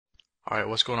Alright,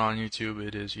 what's going on YouTube?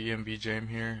 It is EMV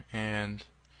here, and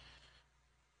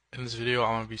in this video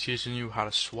I'm going to be teaching you how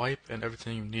to swipe and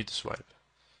everything you need to swipe.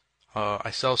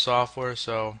 I sell software,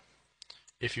 so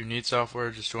if you need software,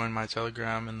 just join my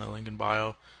Telegram in the link in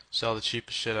bio. Sell the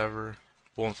cheapest shit ever.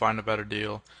 Won't find a better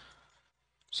deal.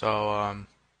 So,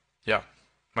 yeah,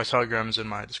 my Telegram is in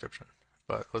my description.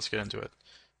 But let's get into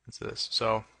this.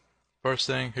 So, first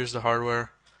thing, here's the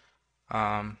hardware.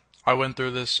 I went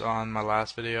through this on my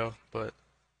last video, but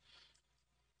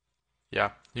yeah,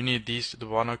 you need these, the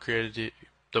Bodno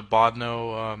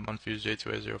unfused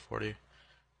J2A040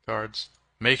 cards.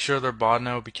 Make sure they're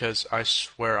Bodno because I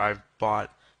swear I've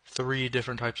bought 3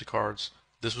 different types of cards.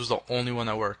 This was the only one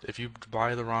that worked. If you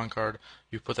buy the wrong card,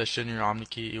 you put that shit in your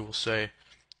OmniKey, it will say,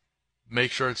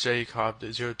 make sure it's JCOB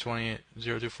 020,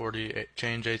 0240,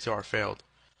 change A2R failed.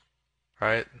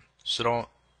 Alright? So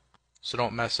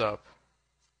don't mess up.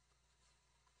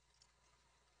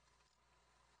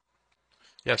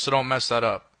 Yeah, so don't mess that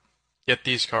up. Get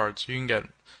these cards. You can get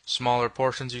smaller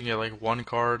portions. You can get like 1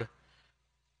 card.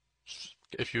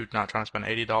 If you're not trying to spend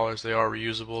 $80, they are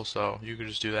reusable, so you could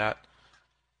just do that.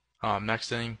 Next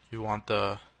thing, you want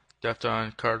the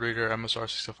Defton card reader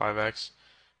MSR605X.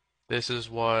 This is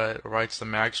what writes the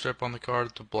mag strip on the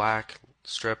card, the black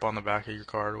strip on the back of your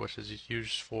card, which is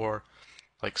used for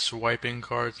like swiping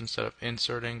cards instead of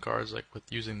inserting cards, like with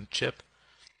using the chip.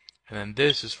 And then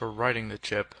this is for writing the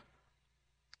chip.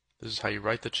 This is how you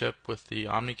write the chip with the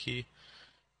OmniKey.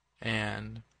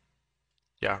 And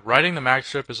yeah, writing the mag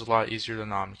strip is a lot easier than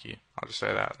the OmniKey. I'll just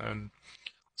say that. And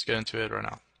let's get into it right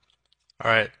now.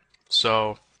 Alright,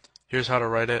 so here's how to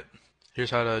write it.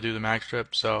 Here's how to do the mag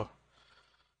strip. So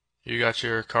you got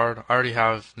your card. I already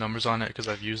have numbers on it because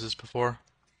I've used this before.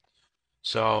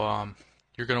 So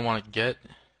you're going to want to get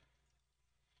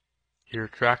your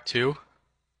track 2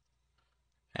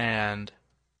 and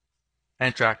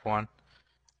track 1.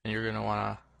 And you're going to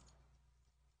want to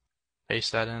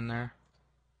paste that in there.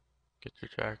 Get your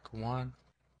track 1.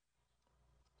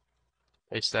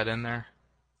 Paste that in there.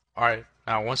 Alright,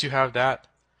 now once you have that,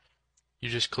 you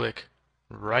just click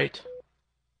write.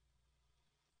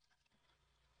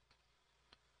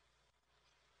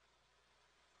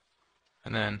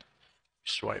 And then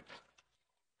swipe.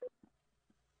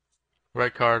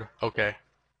 Right card, okay. It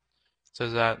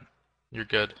says that, you're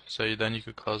good. So then you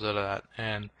could close out of that,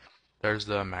 and there's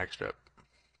the mag strip.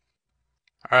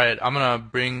 Alright, I'm gonna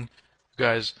bring you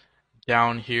guys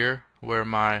down here where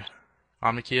my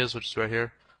OmniKey is, which is right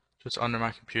here, just under my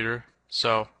computer.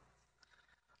 So,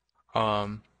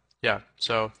 yeah,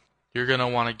 so you're gonna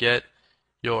want to get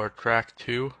your track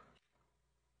 2,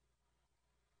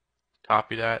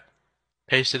 copy that,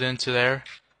 paste it into there,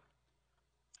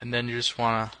 and then you just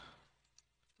want to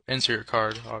insert your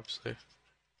card, obviously.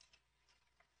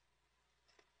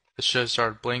 It should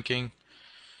start blinking.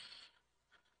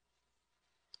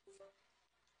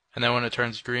 And then when it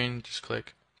turns green, just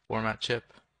click Format Chip.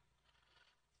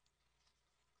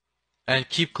 And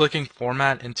keep clicking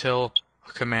Format until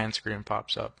a command screen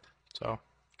pops up. So,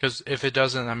 because if it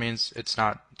doesn't, that means it's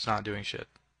not doing shit.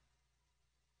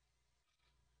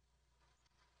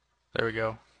 There we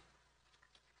go.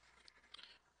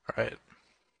 Alright.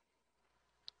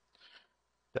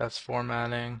 That's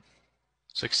formatting.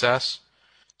 Success.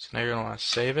 So now you're going to want to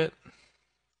save it.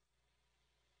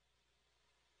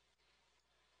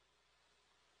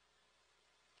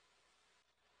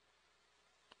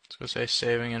 It's going to say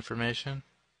saving information.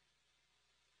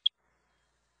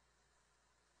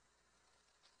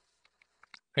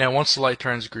 And once the light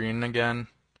turns green again,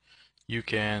 you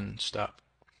can stop.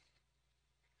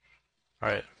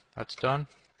 Alright, that's done.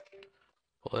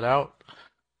 Pull it out.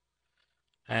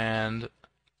 And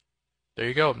there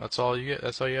you go. That's all you get.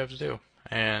 That's all you have to do.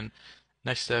 And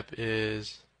next step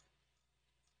is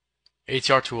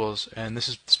ATR tools, and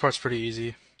this part's pretty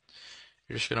easy.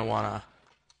 You're just gonna wanna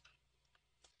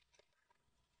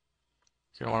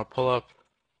pull up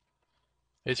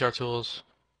ATR tools,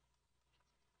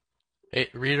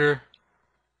 reader,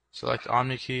 select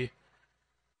OmniKey, you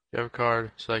have a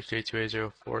card, select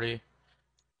J2A040,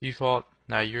 default.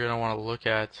 Now you're gonna want to look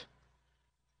at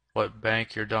what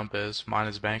bank your dump is. Mine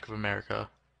is Bank of America.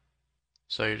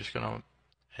 So you're just gonna,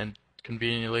 and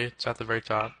conveniently it's at the very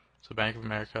top, so Bank of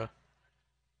America.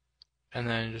 And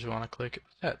then you just want to click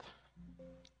set.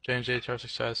 Change ATR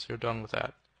success, you're done with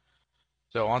that.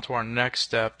 So on to our next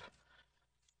step,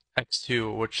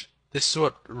 X2, which this is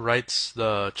what writes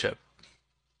the chip.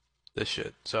 This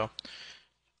shit. So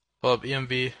pull up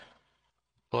EMV,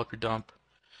 pull up your dump,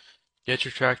 get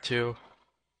your track 2,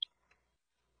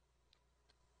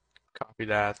 copy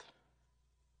that,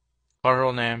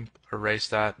 file name, erase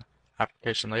that,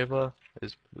 application label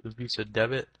is Visa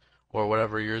debit or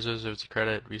whatever yours is. If it's a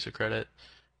credit, Visa credit,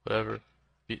 whatever.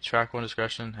 Track one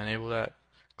discretion, enable that.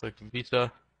 Click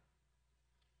Visa.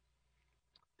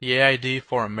 The AID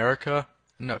for America,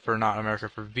 no, for not America,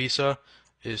 for Visa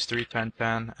is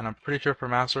 31010, and I'm pretty sure for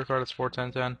MasterCard it's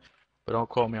 41010, but don't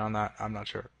quote me on that. I'm not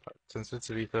sure. But since it's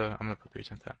a Visa, I'm gonna put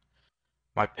 31010.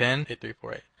 My PIN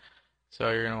 8348.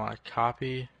 So you're gonna want to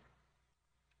copy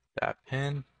that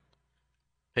PIN,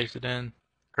 paste it in.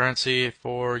 Currency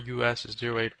for US is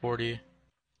 0840.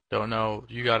 Don't know.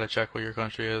 You gotta check what your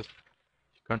country is.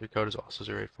 Country code is also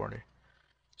 0840.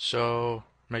 So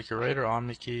make your rate or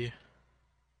Omni key.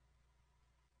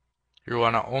 You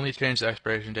want to only change the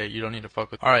expiration date. You don't need to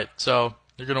fuck with. Alright, so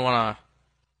you're going to want to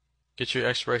get your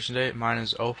expiration date. Mine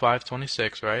is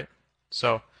 0526, right?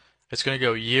 So it's going to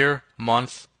go year,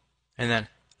 month, and then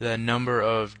the number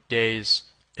of days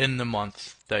in the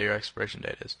month that your expiration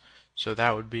date is. So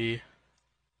that would be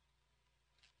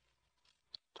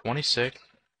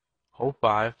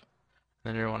 26/05.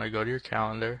 Then you want to go to your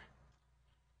calendar.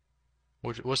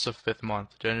 What's the fifth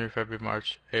month? January, February,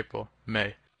 March, April,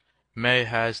 May. May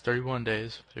has 31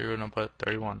 days, so you're going to put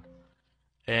 31.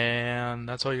 And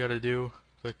that's all you gotta do.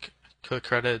 Click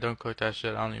credit, don't click that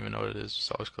shit, I don't even know what it is,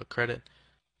 just always click credit.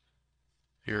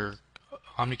 Your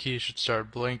Omni key should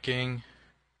start blinking.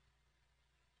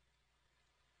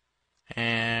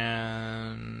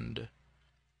 And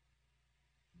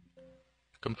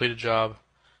complete a job.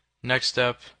 Next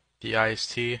step, the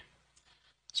IST.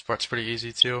 This part's pretty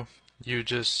easy too. You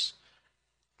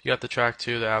got the track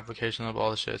 2, the application of all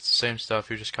the shit. It's the same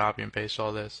stuff, you just copy and paste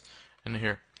all this into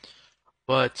here.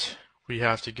 But we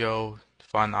have to go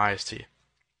find the IST.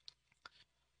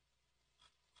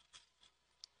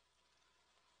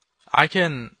 I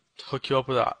can hook you up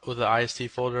with the IST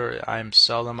folder. I'm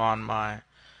sell them on my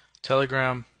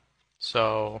Telegram.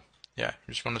 So yeah,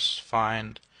 you're just gonna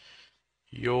find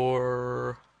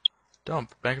your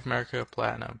dump Bank of America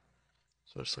Platinum.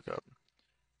 So just look up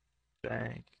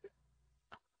Bank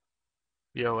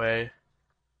BOA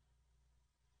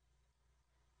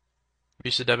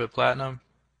Visa Debit Platinum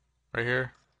right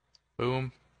here.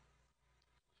 Boom.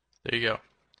 There you go.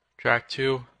 Track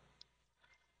 2.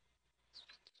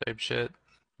 Same shit.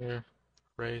 Here.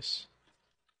 Race.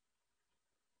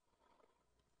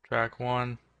 Track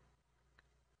 1.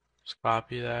 Just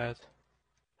copy that.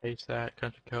 Paste that.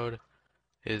 Country code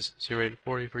is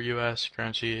 0840 for US.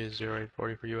 Currency is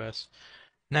 0840 for US.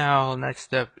 Now, next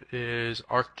step is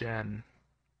ArcGen.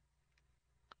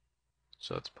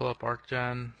 So let's pull up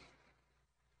ArcGen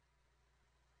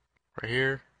right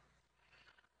here.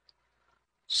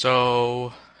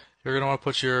 So you're going to want to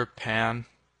put your PAN,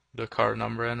 the card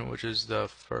number in, which is the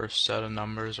first set of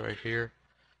numbers right here.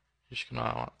 You're just going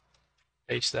to want to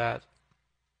paste that.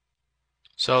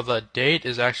 So the date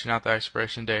is actually not the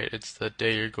expiration date, it's the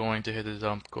day you're going to hit the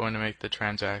dump, going to make the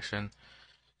transaction.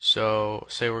 So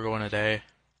say we're going today,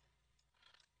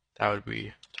 that would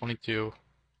be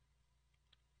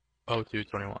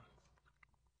 22/02/21.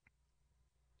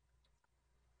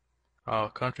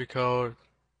 Country code,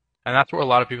 and that's where a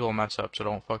lot of people mess up, so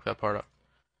don't fuck that part up.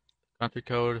 Country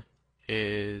code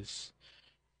is,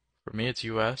 for me it's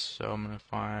US, so I'm going to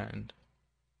find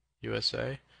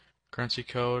USA. Currency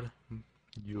code,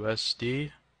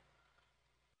 USD.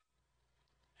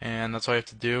 And that's all you have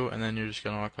to do, and then you're just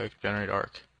going to want to click Generate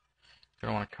Arc. You're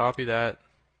going to want to copy that,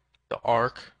 the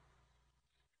arc,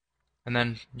 and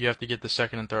then you have to get the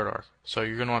second and third arc. So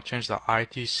you're going to want to change the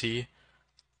ITC,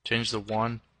 change the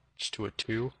 1 just to a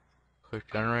 2,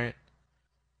 click Generate,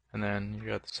 and then you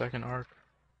got the second arc,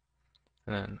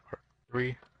 and then arc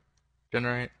 3,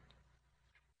 Generate,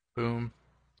 boom,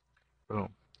 boom.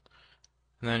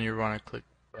 And then you want to click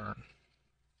Burn.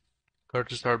 Card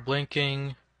to start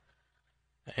blinking,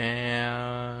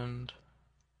 and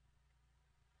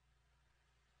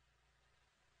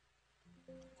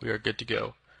we are good to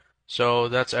go. So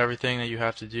that's everything that you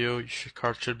have to do. Your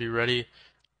card should be ready,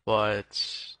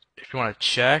 but if you want to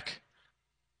check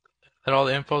that all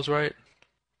the info's right,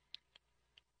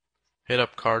 hit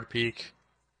up Card Peek,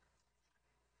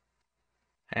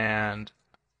 and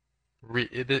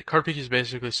Card Peek is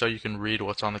basically so you can read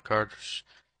what's on the card.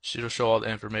 It'll show all the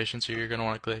information, so you're going to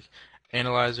want to click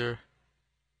Analyzer,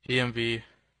 EMV,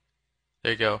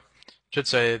 there you go. Should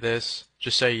say this,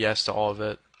 just say yes to all of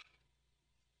it.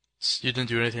 You didn't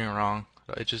do anything wrong,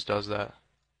 it just does that.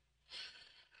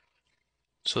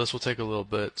 So this will take a little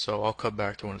bit, so I'll cut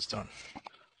back to when it's done.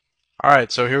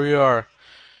 Alright, so here we are.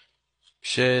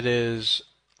 Shit is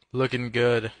looking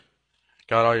good.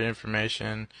 Got all your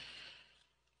information.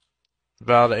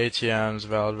 Valid ATMs,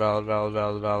 valid, valid, valid,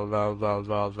 valid, valid, valid, valid,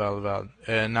 valid, valid, valid.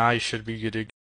 And now you should be good to